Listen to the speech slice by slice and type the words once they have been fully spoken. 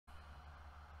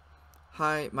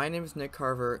Hi, my name is Nick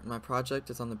Carver, and my project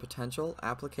is on the potential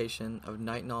application of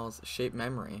nitinol's shape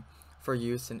memory for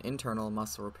use in internal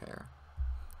muscle repair.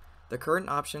 The current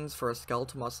options for a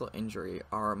skeletal muscle injury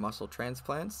are muscle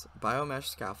transplants, biomesh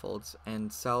scaffolds,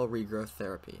 and cell regrowth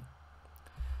therapy.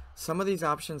 Some of these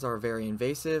options are very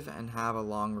invasive and have a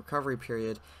long recovery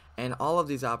period, and all of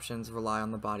these options rely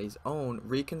on the body's own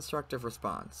reconstructive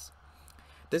response.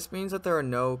 This means that there are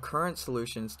no current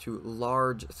solutions to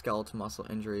large skeletal muscle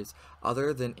injuries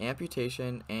other than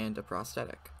amputation and a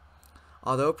prosthetic.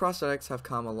 Although prosthetics have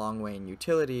come a long way in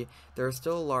utility, there is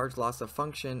still a large loss of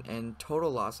function and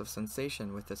total loss of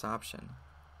sensation with this option.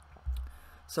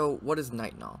 So, what is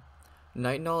nitinol?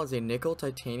 Nitinol is a nickel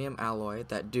titanium alloy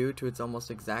that, due to its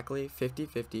almost exactly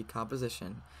 50-50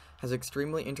 composition, has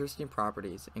extremely interesting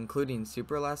properties, including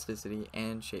superelasticity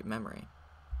and shape memory.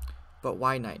 But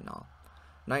why nitinol?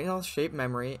 Nitinol's shape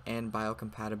memory and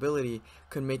biocompatibility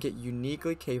could make it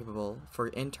uniquely capable for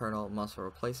internal muscle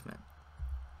replacement.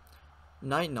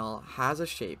 Nitinol has a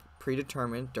shape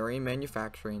predetermined during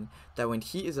manufacturing that when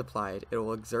heat is applied, it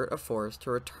will exert a force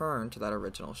to return to that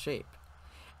original shape.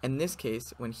 In this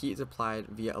case, when heat is applied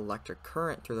via electric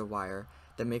current through the wire,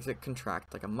 that makes it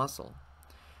contract like a muscle.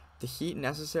 The heat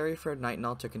necessary for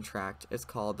nitinol to contract is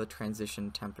called the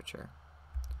transition temperature.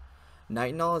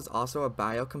 Nitinol is also a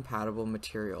biocompatible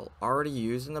material already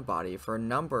used in the body for a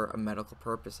number of medical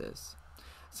purposes.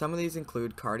 Some of these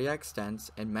include cardiac stents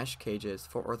and mesh cages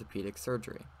for orthopedic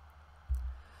surgery.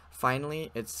 Finally,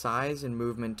 its size and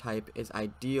movement type is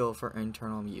ideal for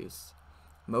internal use.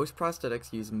 Most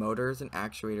prosthetics use motors and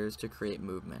actuators to create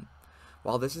movement.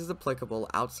 While this is applicable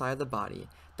outside the body,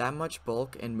 that much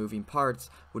bulk and moving parts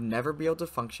would never be able to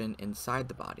function inside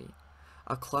the body.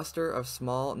 A cluster of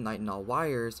small nitinol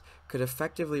wires could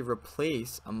effectively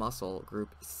replace a muscle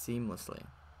group seamlessly.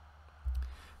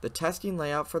 The testing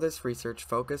layout for this research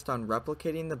focused on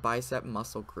replicating the bicep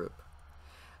muscle group.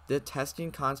 The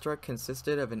testing construct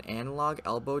consisted of an analog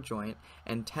elbow joint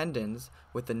and tendons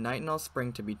with the nitinol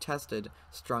spring to be tested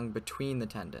strung between the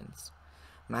tendons.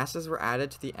 Masses were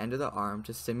added to the end of the arm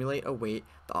to simulate a weight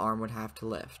the arm would have to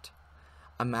lift.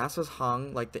 A mass was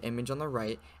hung like the image on the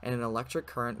right, and an electric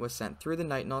current was sent through the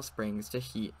nitinol springs to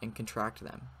heat and contract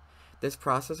them. This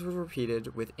process was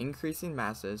repeated with increasing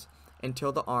masses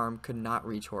until the arm could not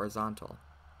reach horizontal.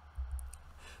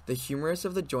 The humerus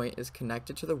of the joint is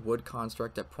connected to the wood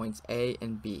construct at points A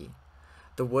and B.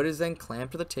 The wood is then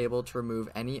clamped to the table to remove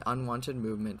any unwanted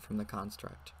movement from the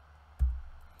construct.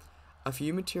 A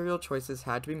few material choices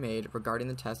had to be made regarding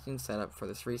the testing setup for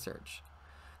this research.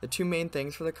 The two main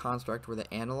things for the construct were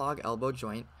the analog elbow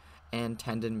joint and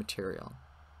tendon material.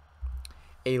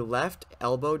 A left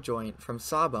elbow joint from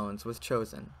sawbones was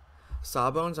chosen.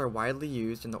 Sawbones are widely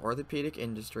used in the orthopedic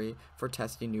industry for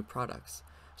testing new products,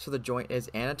 so the joint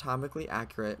is anatomically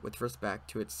accurate with respect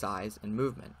to its size and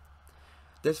movement.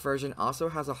 This version also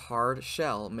has a hard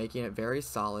shell, making it very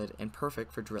solid and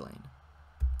perfect for drilling.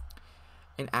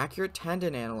 An accurate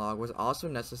tendon analog was also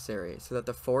necessary so that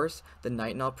the force the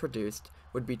nitinol produced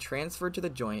would be transferred to the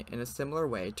joint in a similar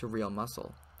way to real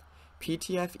muscle.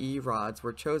 PTFE rods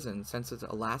were chosen since its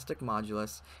elastic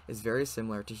modulus is very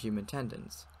similar to human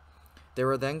tendons. They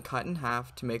were then cut in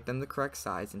half to make them the correct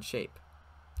size and shape.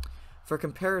 For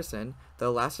comparison, the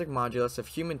elastic modulus of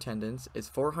human tendons is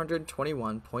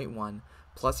 421.1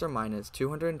 plus or minus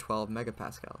 212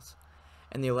 megapascals,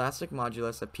 and the elastic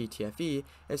modulus of PTFE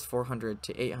is 400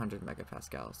 to 800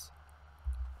 megapascals.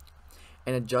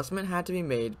 An adjustment had to be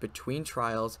made between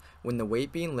trials when the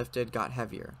weight being lifted got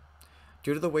heavier.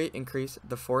 Due to the weight increase,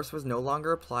 the force was no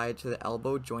longer applied to the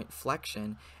elbow joint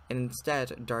flexion and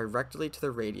instead directly to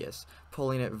the radius,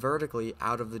 pulling it vertically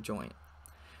out of the joint.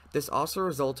 This also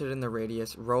resulted in the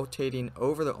radius rotating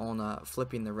over the ulna,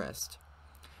 flipping the wrist.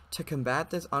 To combat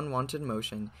this unwanted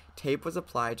motion, tape was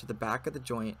applied to the back of the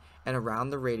joint and around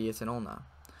the radius and ulna.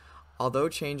 Although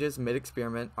changes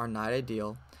mid-experiment are not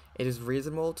ideal, it is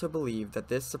reasonable to believe that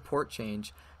this support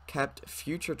change kept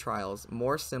future trials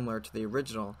more similar to the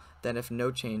original than if no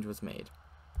change was made.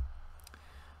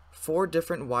 4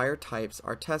 different wire types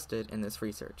are tested in this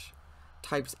research.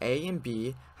 Types A and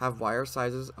B have wire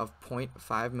sizes of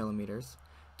 0.5 millimeters.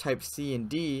 Types C and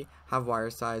D have wire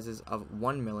sizes of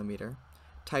 1 millimeter.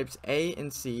 Types A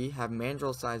and C have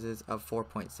mandrel sizes of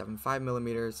 4.75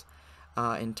 millimeters,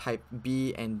 and type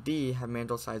B and D have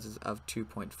mandrel sizes of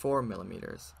 2.4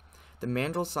 millimeters. The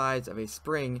mandrel size of a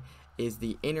spring is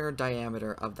the inner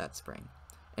diameter of that spring,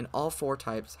 and all 4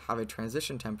 types have a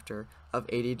transition temperature of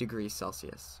 80 degrees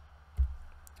Celsius.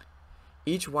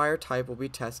 Each wire type will be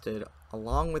tested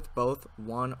along with both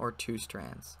 1 or 2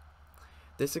 strands.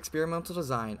 This experimental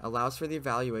design allows for the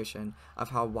evaluation of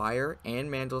how wire and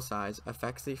mandrel size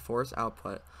affects the force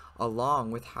output, along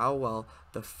with how well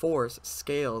the force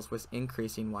scales with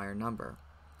increasing wire number.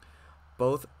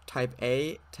 Both type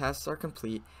A tests are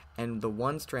complete, and the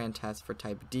one-strand test for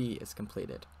type D is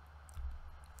completed.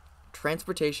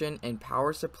 Transportation and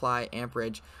power supply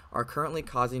amperage are currently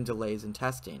causing delays in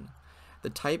testing.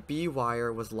 The type B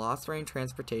wire was lost during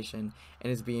transportation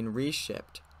and is being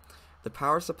reshipped. The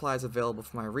power supplies available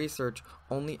for my research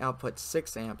only output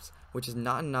 6 amps, which is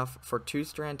not enough for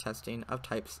two-strand testing of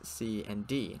types C and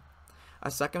D.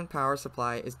 A second power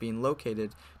supply is being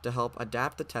located to help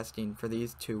adapt the testing for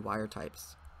these two wire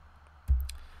types.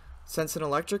 Since an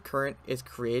electric current is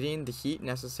creating the heat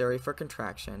necessary for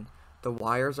contraction, the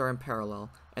wires are in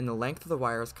parallel, and the length of the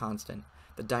wire is constant.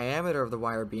 The diameter of the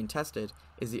wire being tested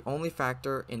is the only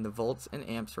factor in the volts and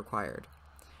amps required.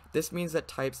 This means that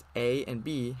types A and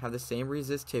B have the same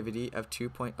resistivity of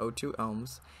 2.02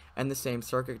 ohms and the same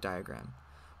circuit diagram,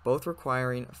 both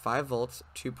requiring 5 volts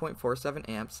 2.47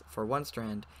 amps for one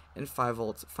strand and 5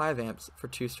 volts 5 amps for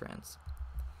two strands.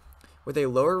 With a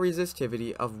lower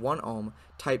resistivity of 1 ohm,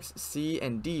 types C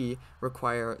and D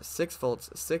require 6 volts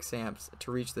 6 amps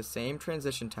to reach the same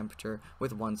transition temperature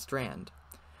with one strand.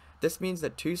 This means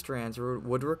that two strands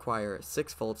would require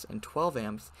 6 volts and 12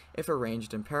 amps if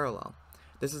arranged in parallel.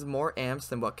 This is more amps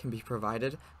than what can be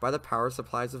provided by the power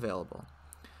supplies available.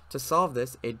 To solve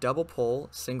this, a double pole,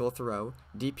 single throw,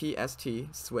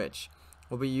 DPST switch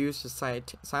will be used to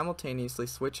simultaneously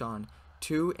switch on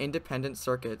two independent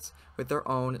circuits with their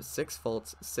own 6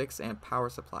 volts 6 amp power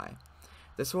supply.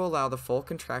 This will allow the full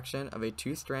contraction of a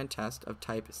two-strand test of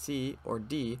type C or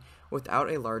D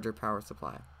without a larger power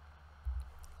supply.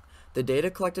 The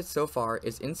data collected so far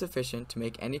is insufficient to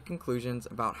make any conclusions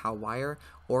about how wire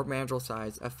or mandrel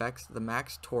size affects the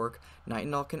max torque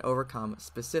nitinol can overcome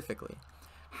specifically.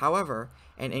 However,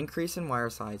 an increase in wire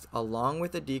size along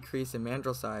with a decrease in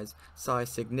mandrel size saw a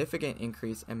significant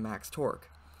increase in max torque.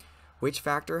 Which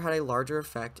factor had a larger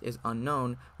effect is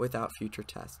unknown without future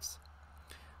tests.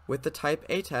 With the type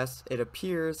A test, it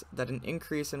appears that an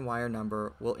increase in wire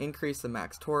number will increase the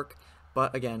max torque,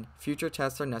 but again, future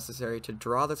tests are necessary to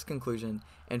draw this conclusion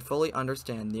and fully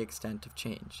understand the extent of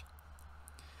change.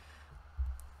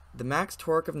 The max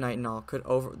torque of nitinol could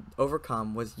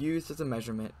overcome was used as a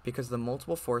measurement because of the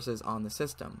multiple forces on the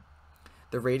system.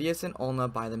 The radius and ulna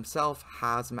by themselves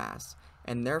has mass,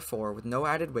 and therefore, with no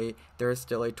added weight, there is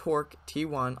still a torque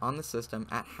T1 on the system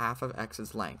at half of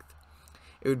X's length.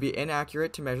 It would be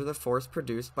inaccurate to measure the force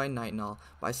produced by nitinol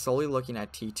by solely looking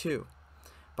at T2.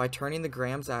 By turning the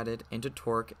grams added into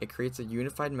torque, it creates a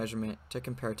unified measurement to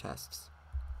compare tests.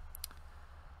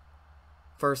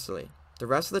 Firstly, the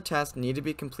rest of the tests need to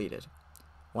be completed.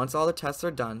 Once all the tests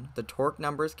are done, the torque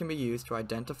numbers can be used to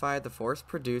identify the force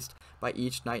produced by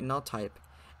each nitinol type,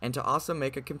 and to also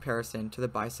make a comparison to the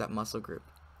bicep muscle group.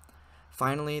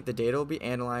 Finally, the data will be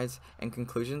analyzed and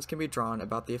conclusions can be drawn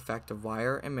about the effect of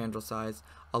wire and mandrel size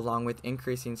along with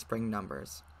increasing spring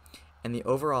numbers, and the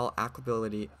overall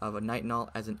applicability of a nitinol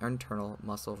as an internal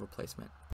muscle replacement.